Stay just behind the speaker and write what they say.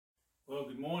Well,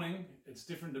 good morning. It's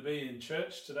different to be in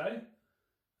church today.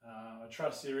 I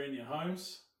trust you're in your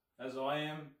homes, as I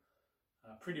am,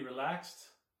 pretty relaxed.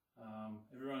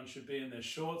 Everyone should be in their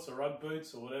shorts or Ugg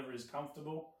boots or whatever is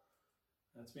comfortable.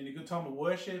 It's been a good time of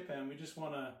worship, and we just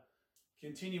want to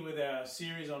continue with our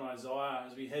series on Isaiah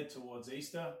as we head towards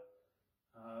Easter,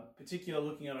 particularly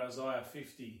looking at Isaiah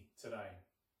 50 today.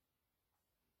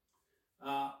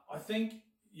 I think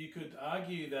you could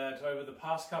argue that over the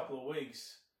past couple of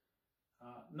weeks,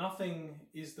 nothing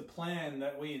is the plan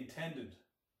that we intended.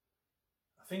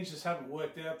 Things just haven't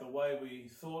worked out the way we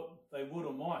thought they would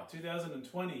or might.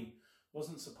 2020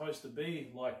 wasn't supposed to be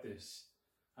like this.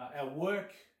 Our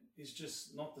work is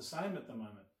just not the same at the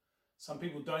moment. Some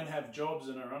people don't have jobs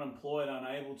and are unemployed,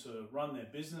 unable to run their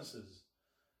businesses.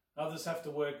 Others have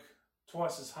to work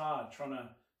twice as hard trying to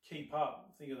keep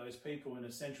up. Think of those people in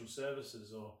essential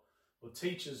services or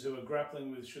teachers who are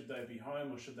grappling with should they be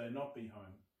home or should they not be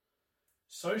home.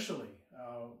 Socially,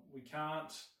 we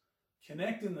can't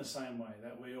connect in the same way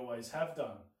that we always have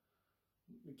done.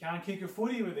 We can't kick a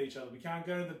footy with each other. We can't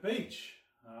go to the beach.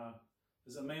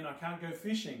 Does it mean I can't go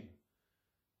fishing?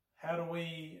 How do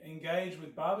we engage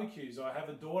with barbecues? I have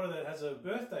a daughter that has a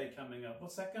birthday coming up.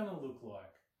 What's that going to look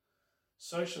like?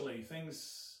 Socially,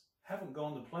 things haven't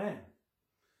gone to plan.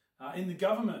 In the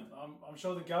government, I'm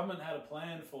sure the government had a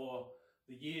plan for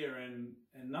the year and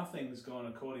nothing's gone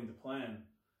according to plan.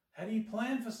 How do you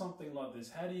plan for something like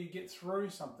this? How do you get through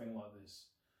something like this?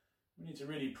 We need to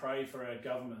really pray for our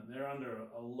government. They're under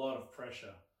a lot of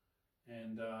pressure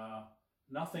and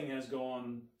nothing has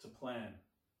gone to plan.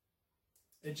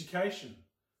 Education.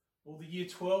 All the Year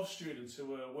 12 students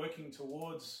who are working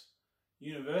towards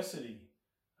university,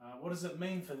 what does it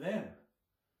mean for them?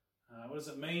 What does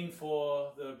it mean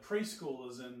for the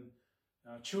preschoolers and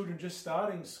children just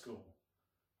starting school?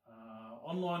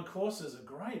 Online courses are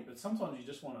great, but sometimes you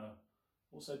just want to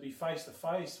also be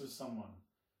face-to-face with someone.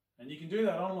 And you can do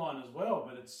that online as well,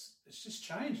 but it's just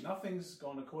changed. Nothing's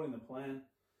gone according to plan.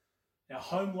 Our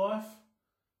home life,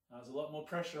 there's a lot more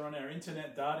pressure on our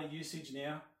internet data usage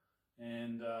now,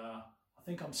 and I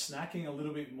think I'm snacking a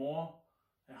little bit more.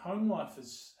 Our home life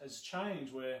has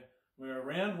changed where we're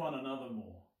around one another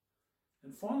more.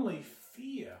 And finally,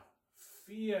 fear.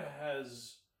 Fear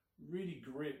has really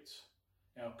gripped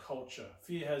our culture.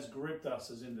 Fear has gripped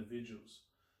us as individuals.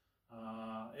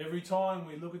 Every time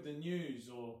we look at the news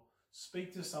or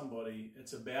speak to somebody,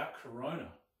 it's about corona.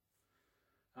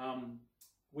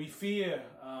 We fear,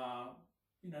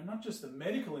 not just the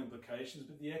medical implications,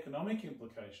 but the economic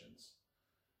implications.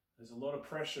 There's a lot of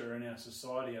pressure in our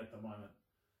society at the moment,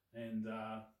 and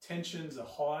tensions are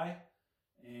high.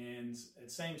 And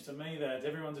it seems to me that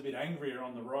everyone's a bit angrier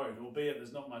on the road, albeit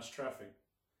there's not much traffic.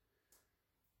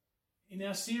 In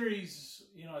our series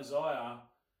in Isaiah,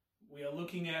 we are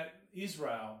looking at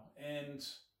Israel, and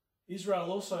Israel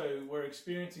also were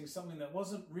experiencing something that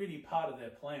wasn't really part of their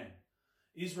plan.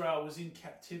 Israel was in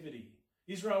captivity.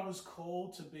 Israel was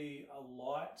called to be a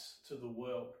light to the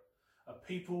world, a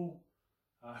people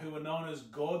who were known as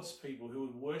God's people, who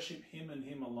would worship him and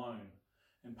him alone.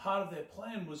 And part of their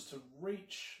plan was to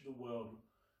reach the world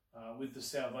with the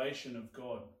salvation of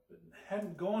God, but it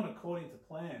hadn't gone according to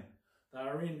plan. They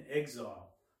were in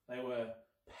exile. They were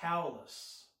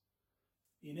powerless.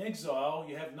 In exile,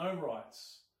 you have no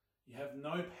rights. You have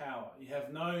no power. You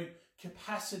have no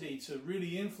capacity to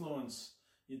really influence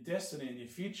your destiny and your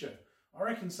future. I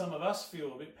reckon some of us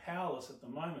feel a bit powerless at the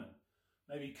moment,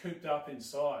 maybe cooped up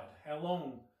inside. How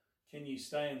long can you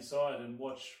stay inside and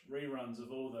watch reruns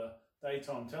of all the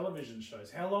daytime television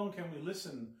shows? How long can we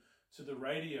listen to the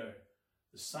radio,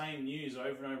 the same news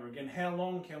over and over again? How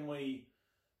long can we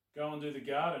go and do the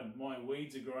garden? My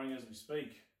weeds are growing as we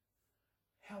speak.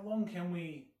 How long can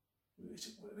we...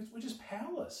 We're just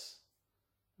powerless.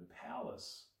 We're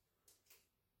powerless.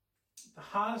 The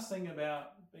hardest thing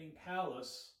about being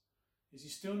powerless is you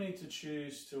still need to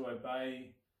choose to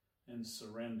obey and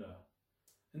surrender.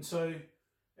 And so,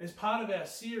 as part of our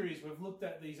series, we've looked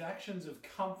at these actions of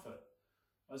comfort.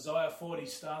 Isaiah 40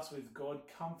 starts with God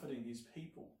comforting his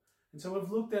people. And so we've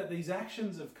looked at these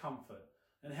actions of comfort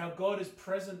and how God is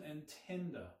present and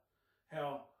tender,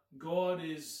 how God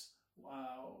is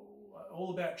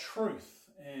all about truth,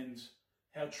 and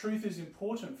how truth is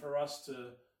important for us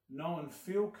to know and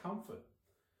feel comfort.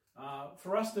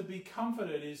 For us to be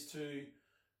comforted is to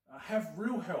have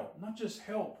real help, not just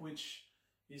help which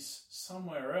is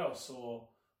somewhere else or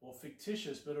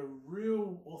fictitious, but a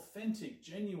real, authentic,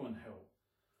 genuine help.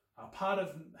 Part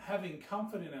of having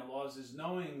comfort in our lives is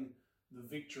knowing the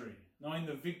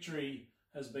victory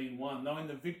has been won, knowing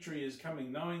the victory is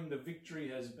coming, knowing the victory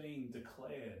has been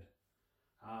declared.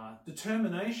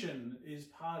 Determination is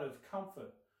part of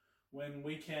comfort when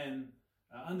we can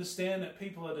understand that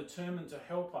people are determined to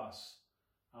help us.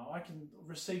 I can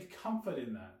receive comfort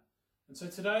in that. And so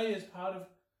today, as part of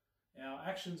our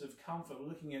actions of comfort, we're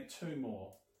looking at two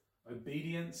more: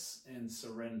 obedience and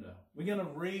surrender. We're going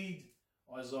to read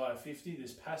Isaiah 50,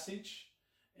 this passage.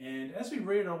 And as we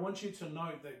read it, I want you to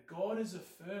note that God is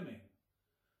affirming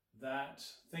that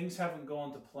things haven't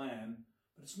gone to plan,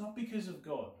 but it's not because of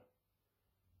God.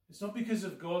 It's not because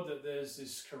of God that there's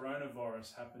this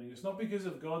coronavirus happening. It's not because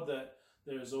of God that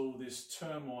there's all this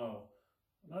turmoil,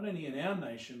 not only in our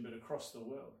nation, but across the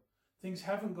world. Things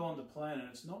haven't gone to plan, and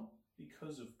it's not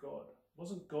because of God. It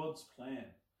wasn't God's plan.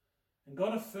 And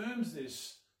God affirms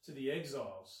this to the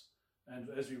exiles. And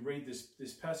as we read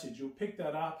this passage, you'll pick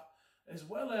that up, as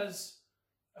well as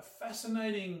a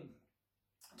fascinating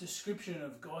description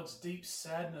of God's deep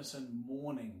sadness and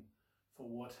mourning for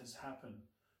what has happened.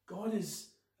 God is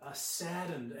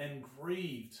saddened and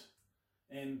grieved,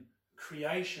 and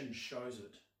creation shows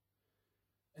it.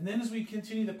 And then as we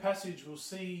continue the passage, we'll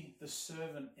see the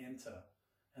servant enter.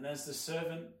 And as the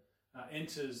servant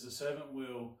enters, the servant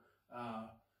will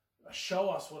show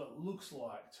us what it looks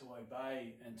like to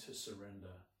obey and to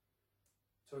surrender.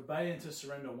 To obey and to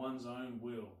surrender one's own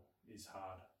will is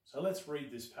hard. So let's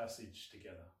read this passage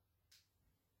together.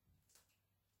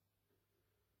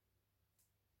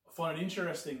 I find it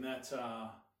interesting that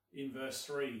in verse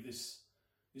 3,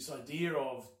 this idea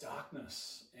of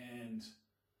darkness and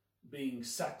being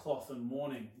sackcloth and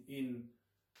mourning. In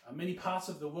many parts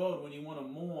of the world, when you want to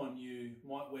mourn, you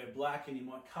might wear black and you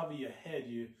might cover your head.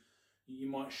 You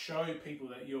might show people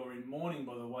that you're in mourning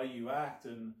by the way you act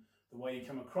and the way you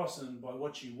come across and by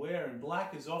what you wear. And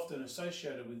black is often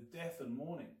associated with death and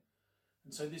mourning.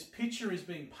 And so this picture is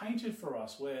being painted for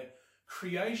us where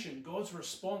creation, God's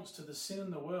response to the sin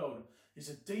in the world, is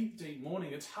a deep, deep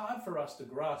mourning. It's hard for us to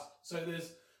grasp. So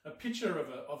there's a picture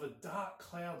of a dark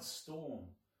cloud storm.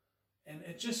 And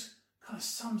it just kind of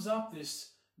sums up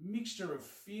this mixture of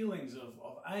feelings of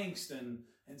angst and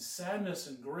sadness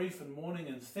and grief and mourning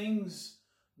and things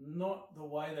not the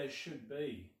way they should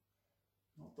be.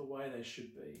 Not the way they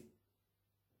should be.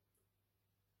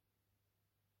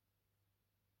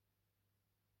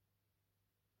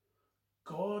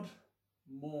 God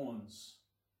mourns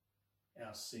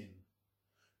our sin.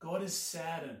 God is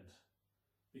saddened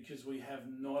because we have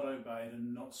not obeyed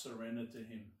and not surrendered to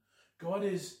him. God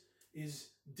is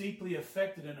deeply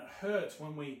affected, and it hurts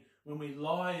when we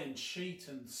lie and cheat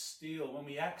and steal, when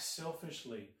we act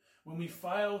selfishly, when we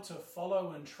fail to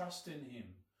follow and trust in him,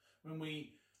 when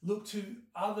we look to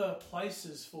other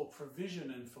places for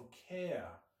provision and for care.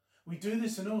 We do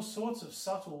this in all sorts of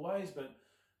subtle ways, but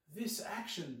this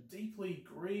action deeply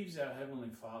grieves our Heavenly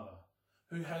Father,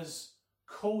 who has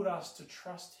called us to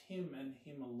trust him and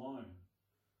him alone.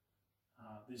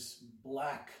 This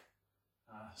black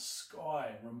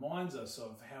sky reminds us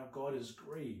of how God is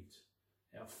grieved.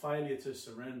 Our failure to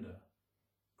surrender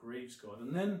grieves God.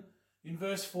 And then in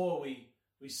verse 4,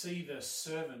 we see the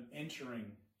servant entering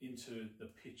into the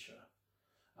picture.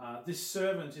 This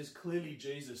servant is clearly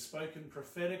Jesus, spoken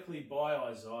prophetically by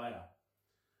Isaiah.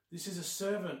 This is a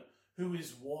servant who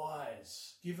is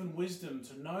wise, given wisdom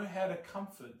to know how to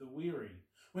comfort the weary.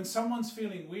 When someone's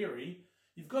feeling weary,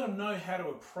 you've got to know how to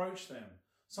approach them.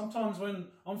 Sometimes when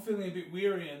I'm feeling a bit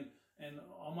weary and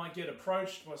I might get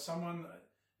approached by someone,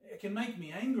 it can make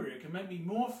me angry. It can make me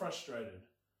more frustrated.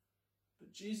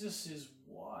 But Jesus is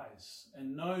wise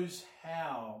and knows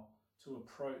how to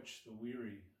approach the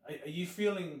weary. Are you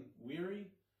feeling weary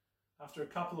after a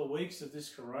couple of weeks of this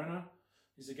corona?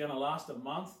 Is it going to last a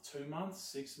month, 2 months,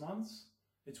 6 months?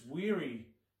 It's weary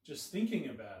just thinking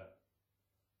about it.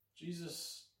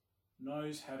 Jesus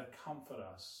knows how to comfort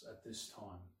us at this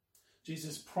time.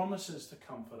 Jesus promises to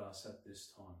comfort us at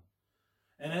this time.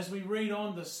 And as we read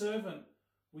on, the servant,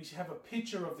 we have a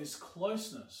picture of this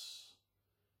closeness,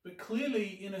 but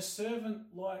clearly in a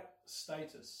servant-like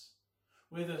status,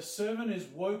 where the servant is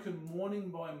woken morning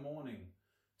by morning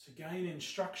to gain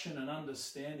instruction and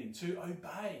understanding, to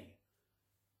obey.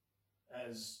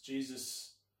 As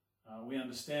Jesus, we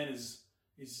understand,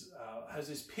 has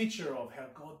this picture of how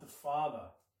God the Father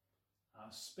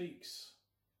speaks.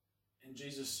 And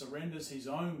Jesus surrenders his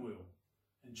own will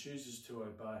and chooses to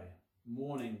obey,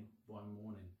 morning by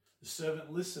morning. The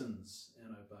servant listens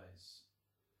and obeys.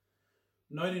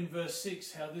 Note in verse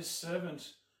 6 how this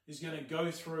servant is going to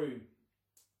go through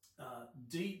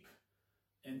deep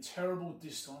and terrible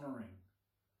dishonoring,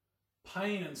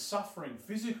 pain and suffering,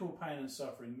 physical pain and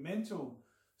suffering, mental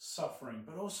suffering,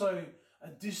 but also a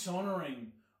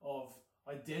dishonoring of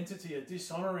identity, a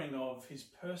dishonoring of his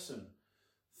person.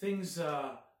 things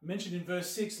mentioned in verse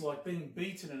 6, like being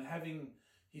beaten and having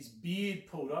his beard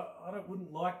pulled. I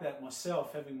wouldn't like that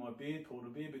myself, having my beard pulled.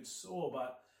 It'd be a bit sore,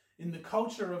 but in the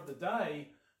culture of the day,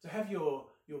 to have your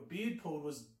beard pulled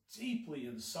was deeply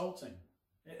insulting.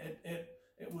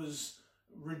 It was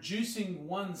reducing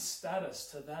one's status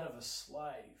to that of a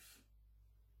slave.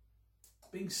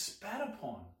 Being spat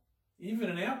upon. Even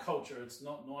in our culture, it's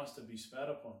not nice to be spat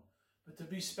upon. But to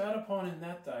be spat upon in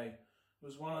that day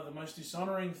was one of the most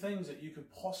dishonouring things that you could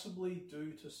possibly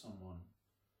do to someone.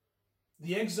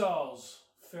 The exiles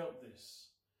felt this.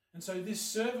 And so this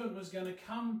servant was going to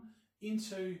come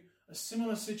into a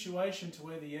similar situation to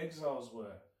where the exiles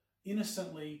were,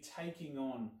 innocently taking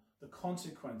on the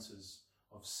consequences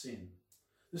of sin.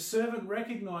 The servant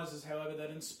recognises, however, that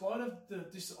in spite of the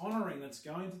dishonouring that's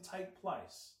going to take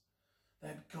place,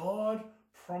 that God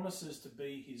promises to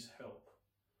be his help.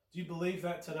 Do you believe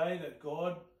that today, that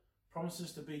God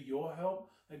promises to be your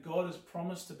help? That God has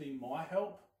promised to be my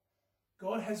help?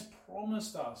 God has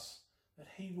promised us that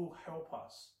he will help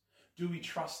us. Do we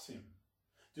trust him?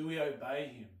 Do we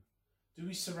obey him? Do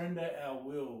we surrender our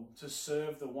will to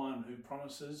serve the one who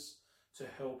promises to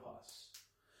help us?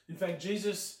 In fact,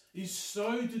 Jesus is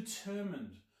so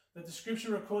determined that the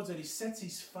scripture records that he sets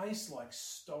his face like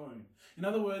stone. In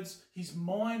other words, his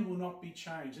mind will not be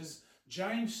changed. As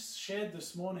James shared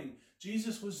this morning,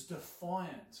 Jesus was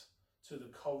defiant to the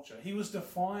culture. He was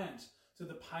defiant to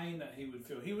the pain that he would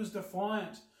feel. He was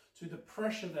defiant to the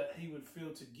pressure that he would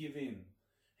feel to give in.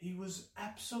 He was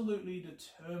absolutely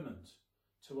determined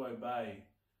to obey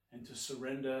and to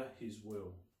surrender his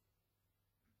will.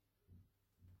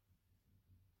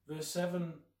 Verse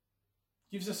 7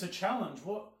 gives us a challenge.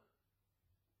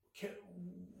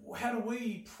 How do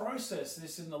we process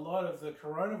this in the light of the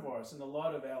coronavirus, in the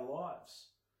light of our lives?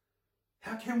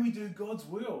 How can we do God's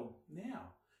will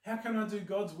now? How can I do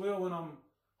God's will when I'm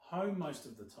home most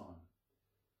of the time?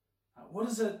 What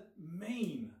does it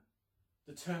mean,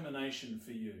 determination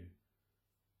for you?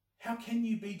 How can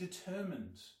you be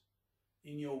determined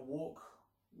in your walk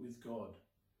with God?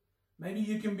 Maybe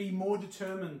you can be more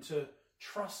determined to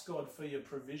trust God for your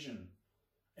provision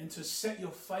and to set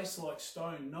your face like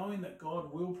stone, knowing that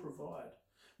God will provide.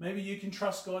 Maybe you can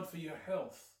trust God for your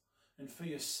health and for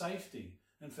your safety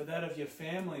and for that of your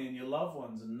family and your loved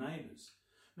ones and neighbours.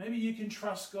 Maybe you can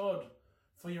trust God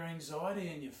for your anxiety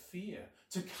and your fear,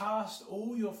 to cast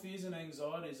all your fears and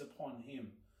anxieties upon him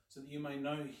so that you may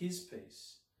know his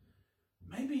peace.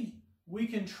 Maybe we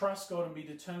can trust God and be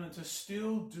determined to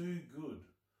still do good.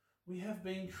 We have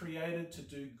been created to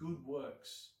do good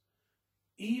works,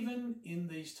 even in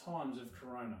these times of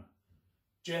corona.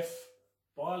 Jeff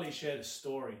Biley shared a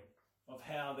story of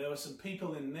how there were some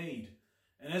people in need.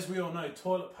 And as we all know,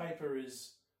 toilet paper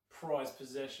is prized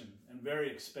possession and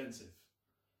very expensive.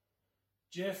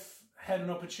 Jeff had an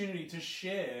opportunity to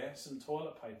share some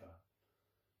toilet paper.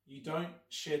 You don't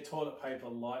share toilet paper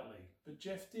lightly, but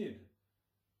Jeff did.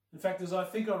 In fact, as I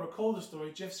think I recall the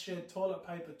story, Jeff shared toilet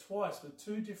paper twice with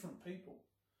two different people.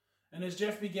 And as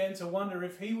Jeff began to wonder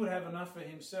if he would have enough for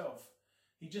himself,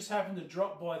 he just happened to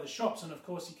drop by the shops, and of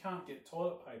course he can't get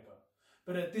toilet paper.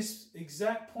 But at this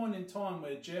exact point in time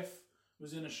where Jeff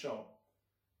was in a shop,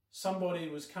 somebody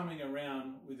was coming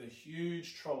around with a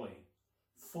huge trolley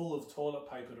full of toilet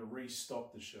paper to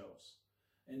restock the shelves.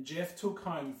 And Jeff took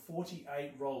home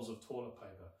 48 rolls of toilet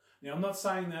paper. Now, I'm not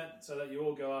saying that so that you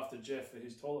all go after Jeff for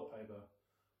his toilet paper.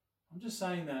 I'm just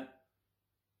saying that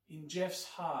in Jeff's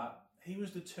heart, he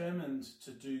was determined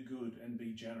to do good and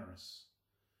be generous.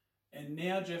 And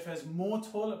now Jeff has more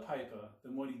toilet paper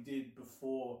than what he did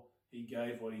before he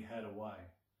gave what he had away.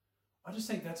 I just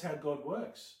think that's how God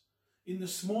works. In the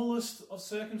smallest of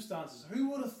circumstances,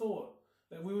 who would have thought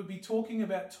that we would be talking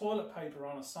about toilet paper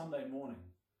on a Sunday morning?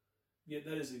 Yet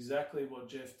that is exactly what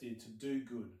Jeff did, to do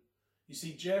good. You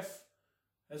see, Jeff,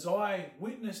 as I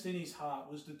witnessed in his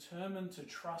heart, was determined to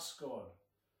trust God,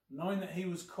 knowing that he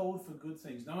was called for good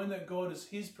things, knowing that God is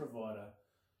his provider.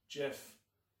 Jeff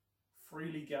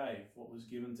freely gave what was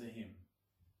given to him.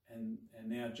 And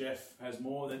now Jeff has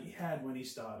more than he had when he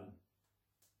started.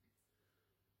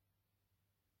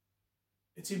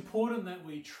 It's important that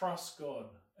we trust God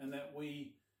and that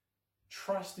we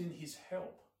trust in his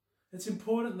help. It's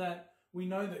important that we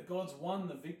know that God's won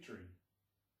the victory,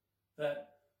 that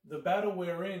the battle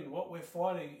we're in, what we're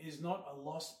fighting, is not a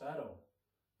lost battle,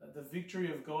 that the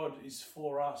victory of God is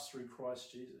for us through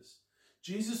Christ Jesus.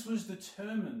 Jesus was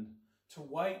determined to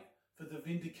wait for the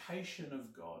vindication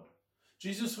of God.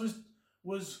 Jesus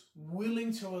was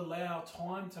willing to allow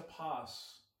time to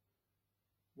pass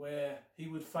where he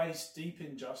would face deep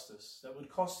injustice that would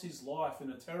cost his life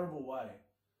in a terrible way.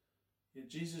 Yet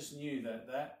Jesus knew that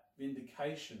that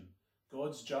vindication,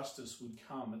 God's justice, would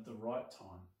come at the right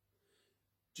time.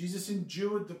 Jesus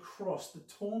endured the cross, the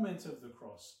torment of the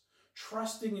cross,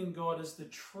 trusting in God as the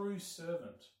true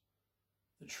servant.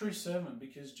 The true servant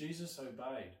because Jesus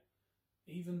obeyed,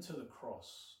 even to the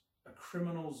cross, a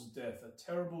criminal's death, a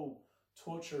terrible,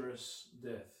 torturous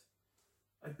death.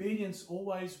 Obedience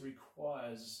always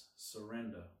requires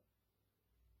surrender.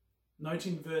 Note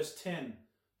in verse 10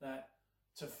 that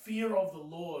to fear of the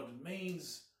Lord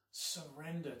means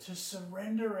surrender, to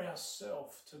surrender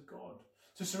ourselves to God,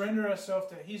 to surrender ourselves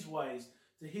to his ways,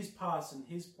 to his paths and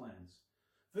his plans.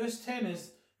 Verse 10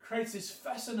 creates this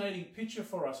fascinating picture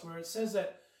for us where it says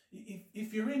that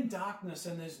if you're in darkness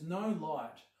and there's no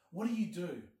light, what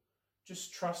do?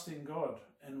 Just trust in God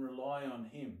and rely on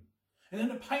him. And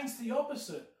then it paints the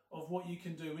opposite of what you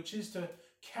can do, which is to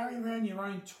carry around your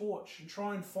own torch and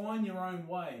try and find your own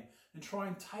way and try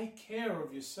and take care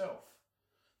of yourself.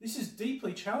 This is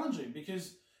deeply challenging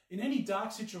because in any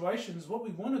dark situations, what we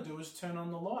want to do is turn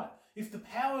on the light. If the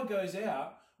power goes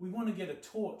out, we want to get a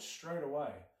torch straight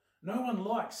away. No one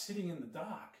likes sitting in the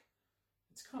dark.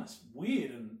 It's kind of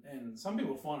weird and some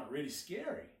people find it really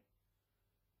scary.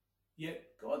 Yet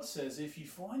God says if you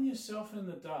find yourself in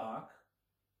the dark,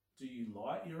 do you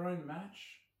light your own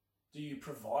match? Do you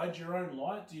provide your own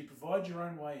light? Do you provide your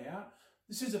own way out?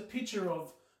 This is a picture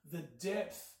of the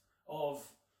depth of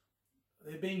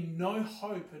there being no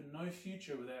hope and no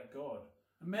future without God.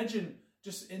 Imagine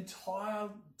just entire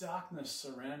darkness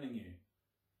surrounding you.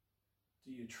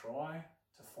 Do you try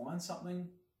to find something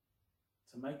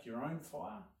to make your own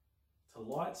fire, to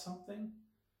light something?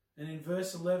 And in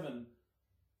verse 11,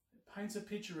 it paints a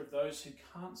picture of those who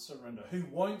can't surrender, who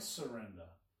won't surrender,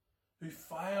 who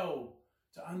fail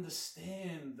to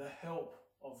understand the help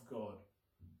of God.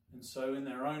 And so in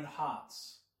their own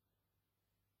hearts,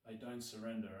 they don't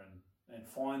surrender and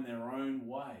find their own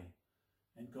way.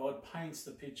 And God paints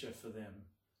the picture for them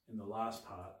in the last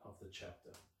part of the chapter.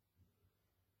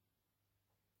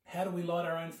 How do we light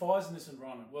our own fires in this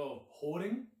environment? Well,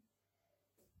 hoarding.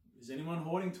 Is anyone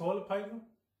hoarding toilet paper?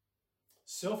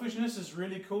 Selfishness is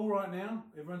really cool right now.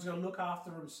 Everyone's got to look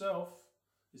after himself.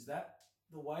 Is that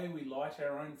the way we light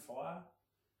our own fire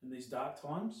in these dark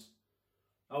times?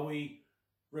 Are we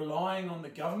relying on the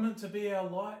government to be our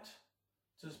light,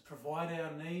 to provide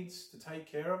our needs, to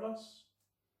take care of us?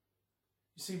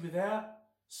 You see, without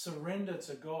surrender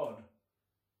to God,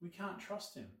 we can't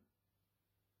trust him.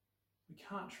 We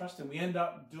can't trust him. We end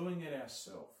up doing it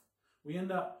ourselves. We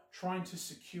end up trying to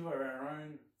secure our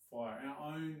own fire,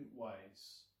 our own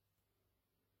ways.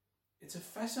 It's a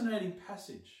fascinating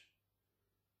passage.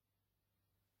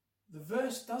 The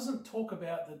verse doesn't talk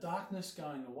about the darkness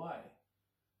going away.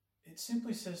 It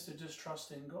simply says to just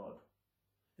trust in God.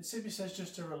 It simply says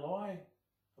just to rely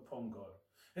upon God.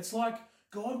 It's like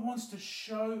God wants to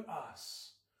show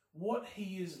us what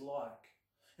he is like.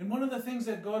 And one of the things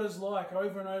that God is like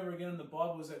over and over again in the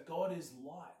Bible is that God is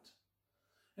light.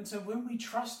 And so when we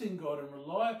trust in God and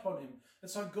rely upon him,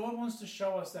 it's like God wants to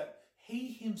show us that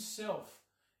he himself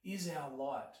is our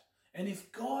light. And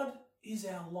if God is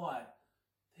our light,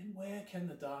 then where can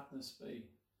the darkness be?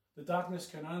 The darkness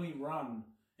can only run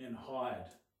and hide.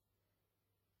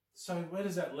 So where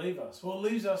does that leave us? Well,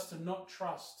 it leaves us to not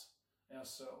trust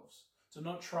ourselves, to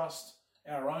not trust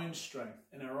our own strength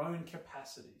and our own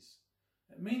capacities.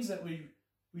 It means that we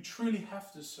truly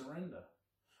have to surrender.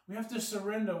 We have to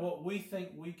surrender what we think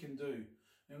we can do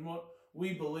and what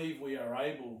we believe we are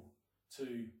able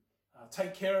to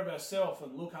take care of ourselves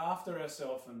and look after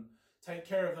ourselves and take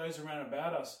care of those around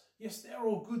about us. Yes, they're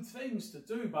all good things to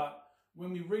do, but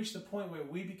when we reach the point where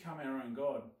we become our own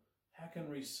God, how can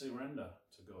we surrender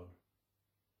to God?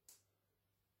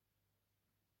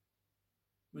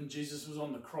 When Jesus was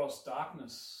on the cross,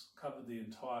 darkness covered the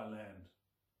entire land.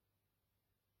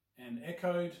 And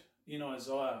echoed in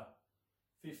Isaiah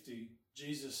 50,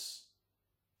 Jesus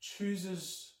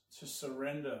chooses to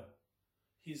surrender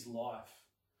his life.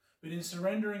 But in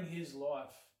surrendering his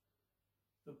life,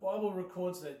 the Bible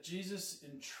records that Jesus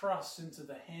entrusts into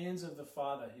the hands of the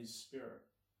Father his Spirit.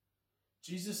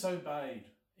 Jesus obeyed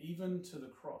even to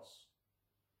the cross.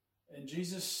 And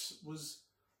Jesus was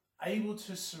able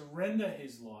to surrender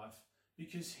his life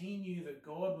because he knew that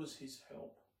God was his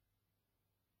help.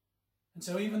 And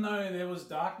so even though there was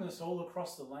darkness all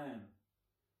across the land,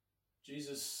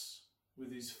 Jesus,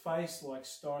 with his face like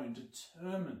stone,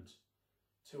 determined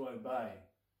to obey,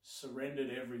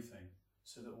 surrendered everything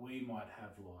so that we might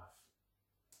have life.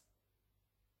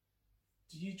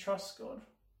 Do you trust God?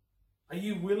 Are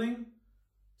you willing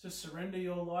to surrender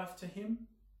your life to him?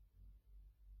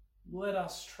 Let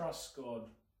us trust God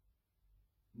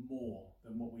more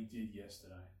than what we did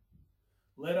yesterday.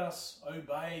 Let us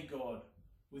obey God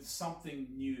with something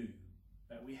new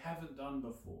that we haven't done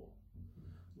before.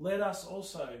 Let us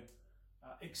also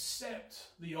accept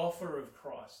the offer of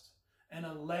Christ and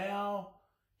allow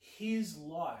his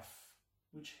life,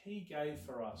 which he gave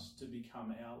for us, to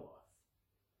become our life.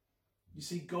 You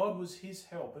see, God was his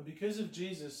help, and because of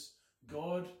Jesus,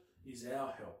 God is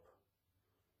our help.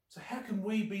 So how can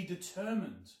we be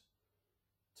determined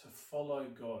to follow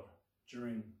God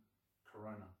during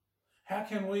Corona? How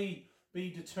can we be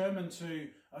determined to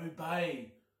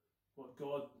obey what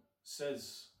God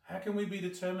says? How can we be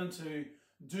determined to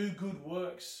do good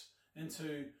works and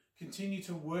to continue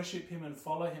to worship him and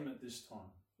follow him at this time?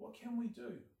 What can we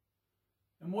do?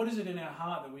 And what is it in our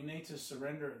heart that we need to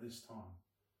surrender at this time?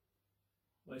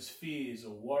 Those fears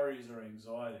or worries or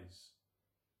anxieties.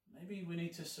 Maybe we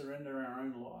need to surrender our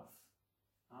own life.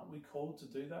 Aren't we called to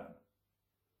do that?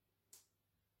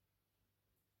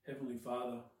 Heavenly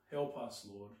Father, help us,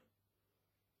 Lord,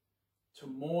 to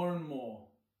more and more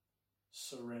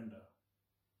surrender.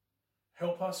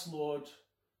 Help us, Lord,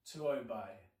 to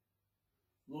obey.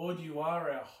 Lord, you are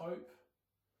our hope.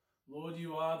 Lord,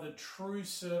 you are the true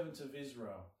servant of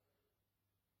Israel.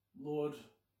 Lord,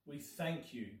 we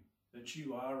thank you that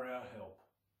you are our help.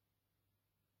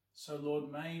 So,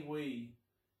 Lord, may we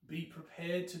be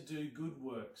prepared to do good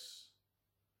works,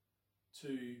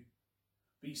 to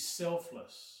be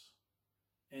selfless,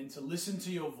 and to listen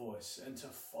to your voice and to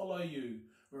follow you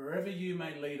wherever you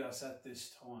may lead us at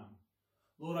this time.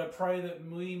 Lord, I pray that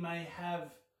we may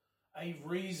have a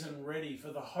reason ready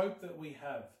for the hope that we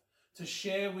have to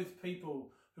share with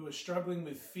people who are struggling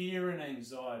with fear and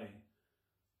anxiety.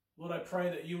 Lord, I pray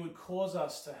that you would cause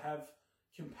us to have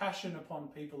compassion upon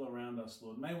people around us,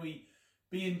 Lord. May we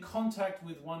be in contact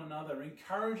with one another,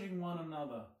 encouraging one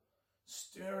another,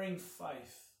 stirring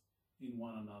faith in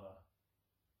one another.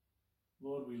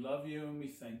 Lord, we love you and we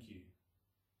thank you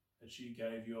that you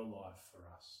gave your life for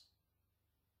us.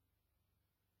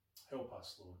 Help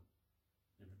us, Lord.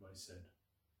 Everybody said,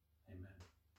 amen.